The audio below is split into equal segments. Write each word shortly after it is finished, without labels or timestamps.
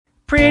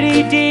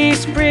Pretty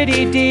Dees,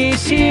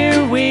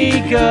 here we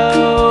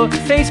go.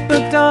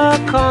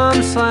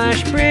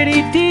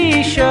 Facebook.com/Pretty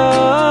Dees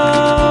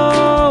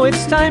Show.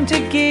 It's time to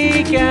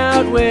geek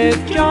out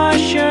with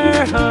Josh,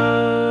 your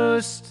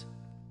host.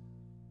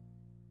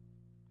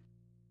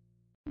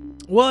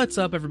 What's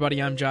up, everybody?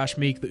 I'm Josh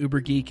Meek, the Uber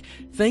Geek.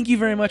 Thank you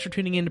very much for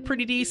tuning in to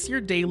Pretty Dees, your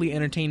daily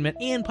entertainment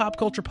and pop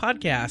culture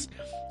podcast.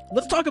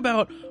 Let's talk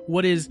about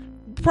what is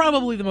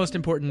probably the most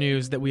important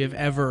news that we have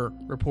ever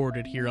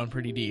reported here on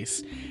Pretty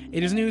Dees.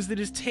 It is news that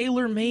is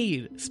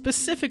tailor-made,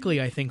 specifically,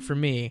 I think, for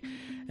me,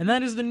 and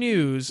that is the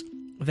news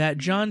that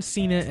John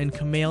Cena and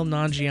Kumail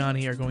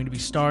Nanjiani are going to be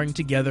starring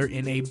together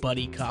in a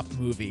buddy cop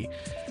movie.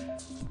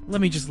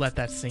 Let me just let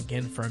that sink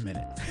in for a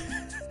minute.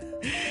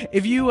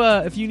 If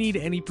you need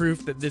any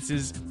proof that this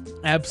is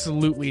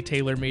absolutely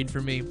tailor-made for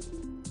me,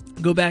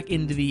 go back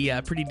into the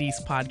Pretty Dees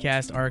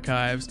podcast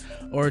archives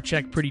or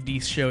check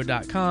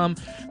prettydeesshow.com.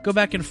 Go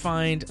back and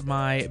find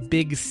my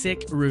Big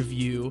Sick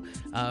review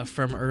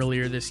from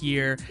earlier this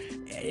year.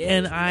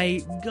 And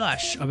I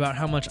gush about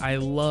how much I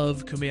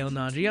love Kumail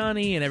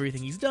Nanjiani and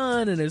everything he's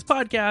done and his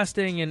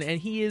podcasting. And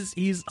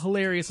he's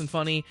hilarious and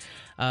funny.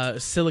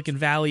 Silicon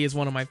Valley is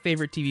one of my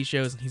favorite TV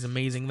shows, and he's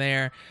amazing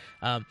there.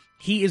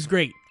 He is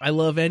great. I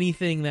love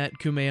anything that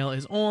Kumail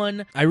is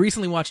on. I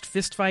recently watched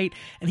Fist Fight,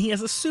 and he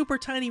has a super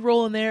tiny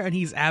role in there, and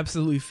he's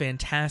absolutely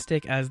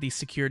fantastic as the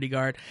security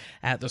guard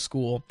at the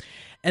school.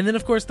 And then,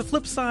 of course, the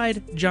flip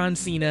side, John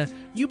Cena.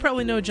 You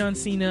probably know John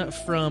Cena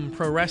from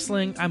pro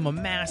wrestling. I'm a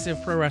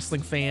massive pro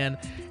wrestling fan,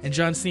 and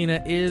John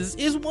Cena is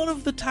one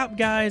of the top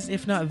guys,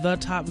 if not the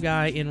top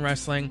guy in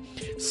wrestling.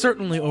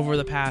 Certainly over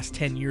the past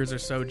 10 years or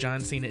so,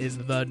 John Cena is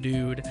the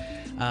dude.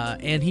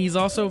 And he's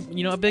also,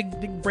 a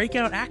big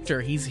breakout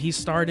actor. He's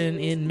starred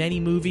in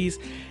many movies,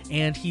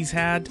 and he's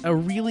had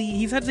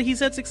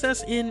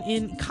success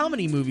in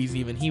comedy movies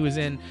even. He was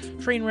in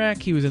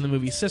Trainwreck, he was in the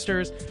movie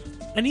Sisters.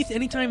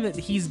 Anytime that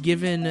he's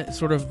given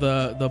sort of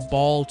the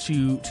ball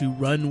to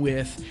run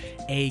with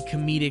a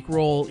comedic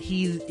role,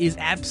 he is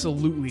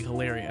absolutely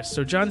hilarious.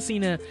 So John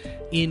Cena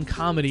in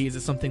comedies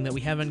is something that we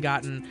haven't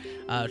gotten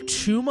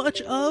too much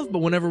of, but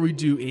whenever we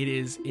do, it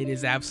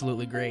is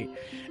absolutely great.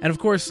 And of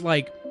course,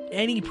 like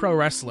any pro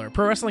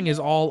wrestling is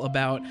all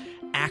about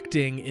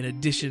acting in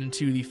addition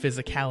to the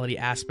physicality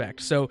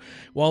aspect. So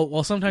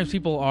while sometimes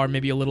people are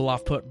maybe a little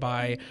off put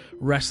by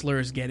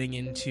wrestlers getting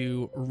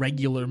into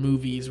regular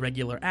movies,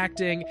 regular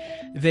acting,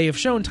 they have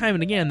shown time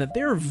and again that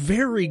they're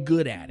very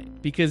good at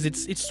it because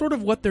it's sort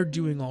of what they're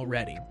doing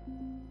already.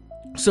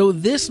 So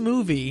this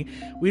movie,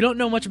 we don't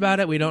know much about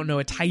it. We don't know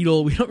a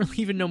title. We don't really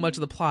even know much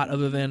of the plot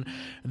other than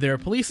they're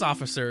police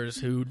officers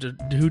who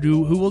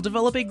will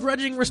develop a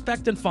grudging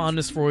respect and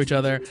fondness for each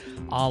other,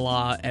 a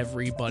la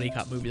every buddy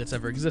cop movie that's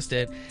ever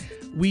existed.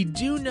 We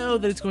do know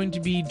that it's going to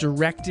be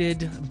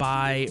directed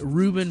by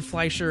Ruben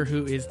Fleischer,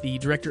 who is the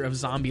director of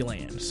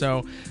Zombieland.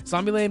 So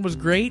Zombieland was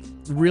great,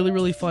 really,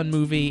 really fun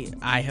movie.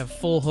 I have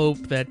full hope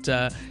that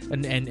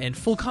and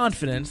full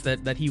confidence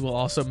that he will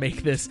also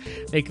make this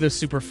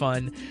super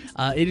fun.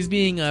 It is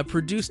being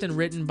produced and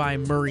written by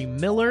Murray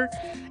Miller,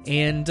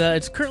 and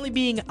it's currently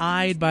being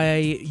eyed by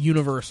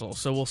Universal.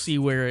 So we'll see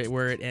where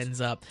it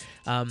ends up.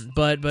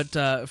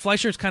 But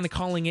Fleischer's kind of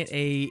calling it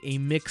a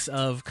mix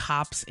of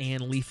Cops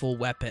and Lethal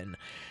Weapon,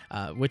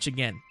 which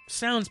again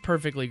sounds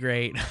perfectly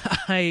great.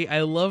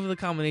 I love the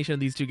combination of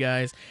these two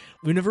guys.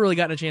 We've never really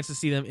gotten a chance to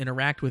see them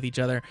interact with each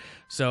other,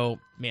 so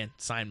man,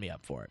 sign me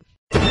up for it.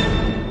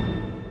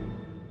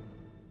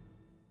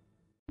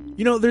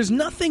 There's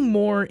nothing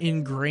more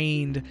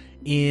ingrained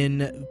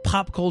in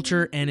pop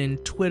culture and in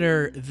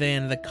Twitter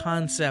than the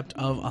concept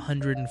of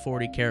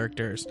 140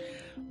 characters,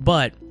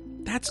 but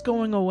that's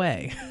going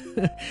away.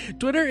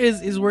 Twitter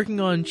is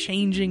working on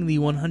changing the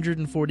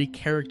 140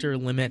 character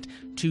limit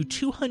to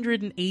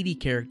 280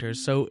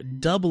 characters, so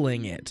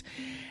doubling it.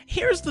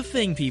 Here's the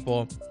thing,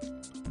 people.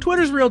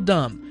 Twitter's real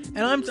dumb,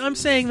 and I'm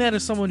saying that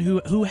as someone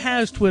who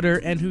has Twitter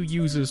and who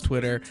uses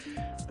Twitter.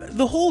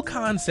 The whole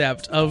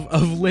concept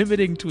of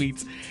limiting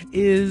tweets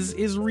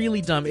is really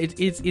dumb.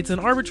 It's an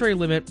arbitrary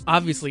limit.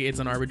 Obviously, it's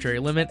an arbitrary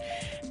limit,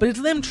 but it's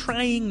them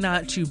trying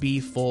not to be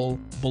full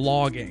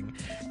blogging.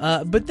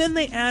 But then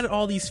they add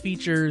all these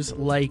features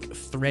like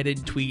threaded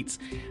tweets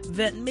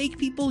that make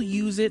people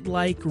use it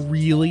like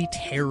really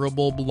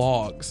terrible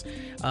blogs.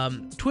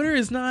 Twitter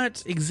is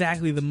not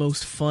exactly the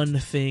most fun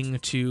thing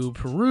to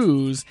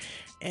peruse,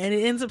 and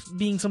it ends up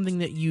being something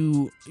that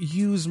you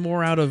use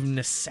more out of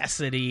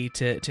necessity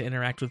to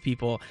interact with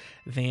people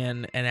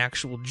than an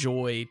actual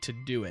joy to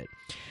do it.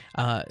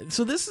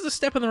 So this is a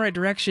step in the right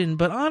direction,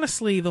 but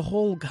honestly, the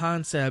whole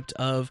concept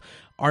of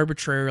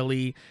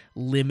arbitrarily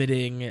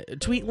limiting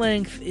tweet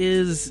length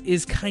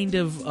is kind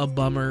of a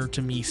bummer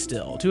to me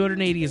still.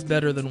 280 is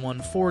better than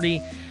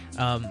 140,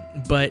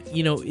 but,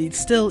 it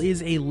still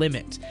is a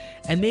limit.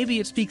 And maybe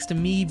it speaks to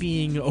me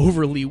being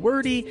overly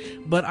wordy,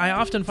 but I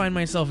often find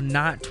myself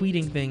not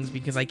tweeting things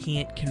because I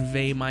can't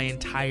convey my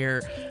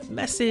entire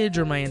message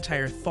or my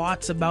entire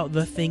thoughts about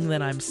the thing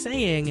that I'm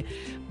saying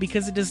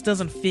because it just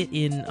doesn't fit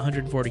in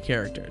 140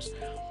 characters.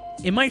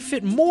 It might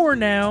fit more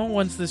now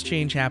once this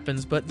change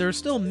happens, but there are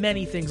still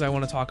many things I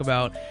want to talk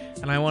about,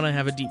 and I want to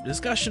have a deep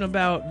discussion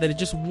about that it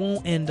just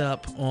won't end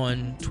up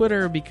on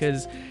Twitter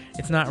because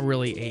it's not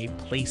really a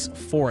place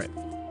for it.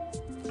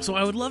 So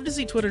I would love to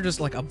see Twitter just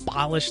like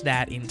abolish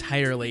that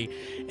entirely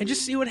and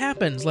just see what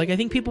happens. Like, I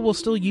think people will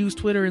still use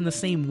Twitter in the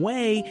same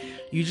way.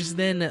 You just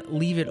then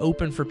leave it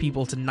open for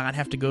people to not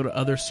have to go to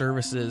other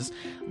services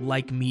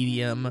like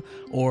Medium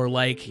or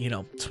like,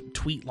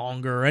 Tweet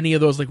Longer or any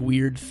of those like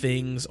weird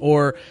things,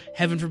 or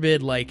heaven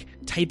forbid, like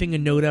typing a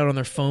note out on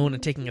their phone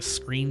and taking a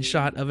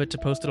screenshot of it to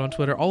post it on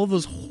Twitter. All of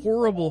those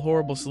horrible,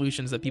 horrible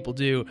solutions that people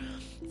do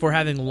for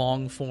having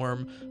long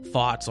form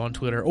thoughts on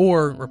Twitter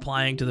or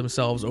replying to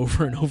themselves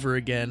over and over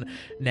again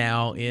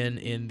now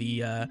in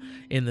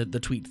the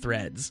tweet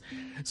threads.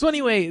 So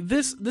anyway,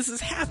 this is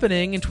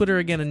happening, and Twitter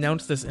again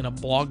announced this in a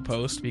blog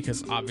post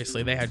because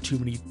obviously they had too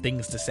many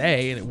things to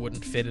say and it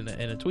wouldn't fit in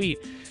a tweet.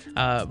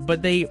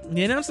 But they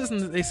announced this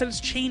and they said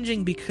it's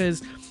changing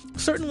because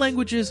certain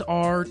languages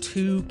are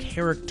too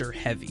character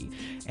heavy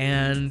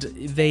and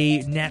they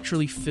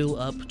naturally fill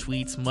up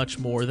tweets much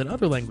more than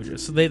other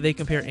languages. So they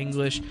compare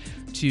English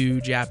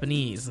to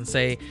Japanese and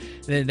say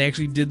they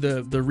actually did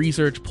the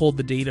research, pulled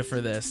the data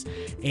for this,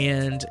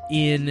 and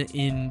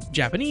in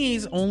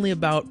Japanese only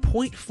about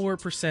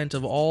 0.4%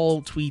 of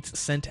all tweets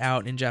sent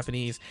out in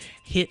Japanese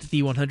hit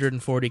the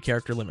 140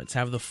 character limits,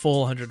 have the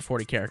full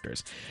 140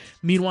 characters.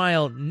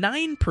 Meanwhile,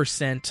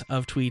 9%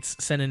 of tweets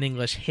sent in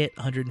English hit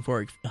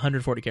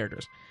 140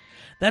 characters.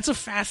 That's a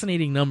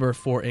fascinating number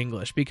for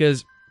English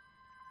because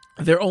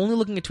they're only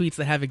looking at tweets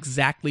that have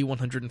exactly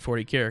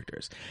 140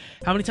 characters.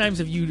 How many times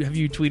have you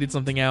tweeted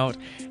something out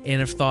and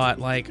have thought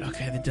like,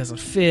 okay, that doesn't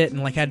fit,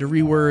 and like had to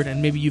reword,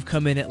 and maybe you've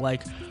come in at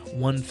like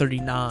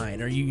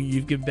 139 or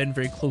you've been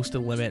very close to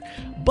the limit,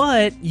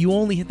 but you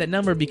only hit that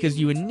number because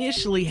you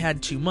initially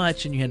had too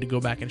much and you had to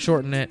go back and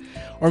shorten it,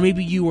 or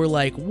maybe you were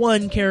like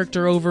one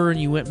character over and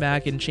you went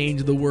back and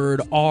changed the word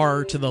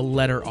R to the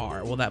letter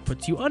R. Well, that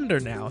puts you under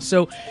now.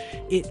 So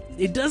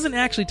it doesn't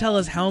actually tell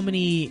us how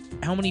many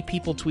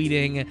people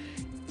tweeting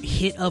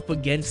hit up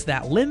against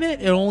that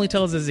limit. It only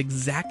tells us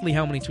exactly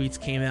how many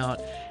tweets came out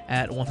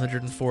at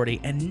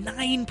 140, and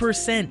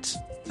 9%.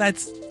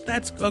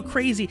 That's a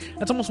crazy.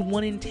 That's almost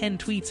 1 in 10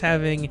 tweets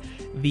having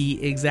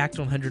the exact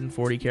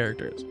 140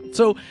 characters.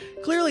 So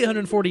clearly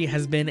 140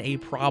 has been a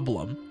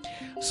problem.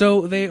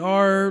 So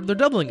they're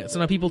doubling it. So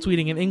now people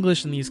tweeting in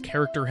English in these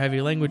character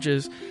heavy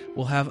languages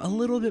will have a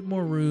little bit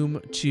more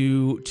room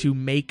to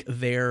make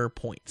their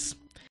points.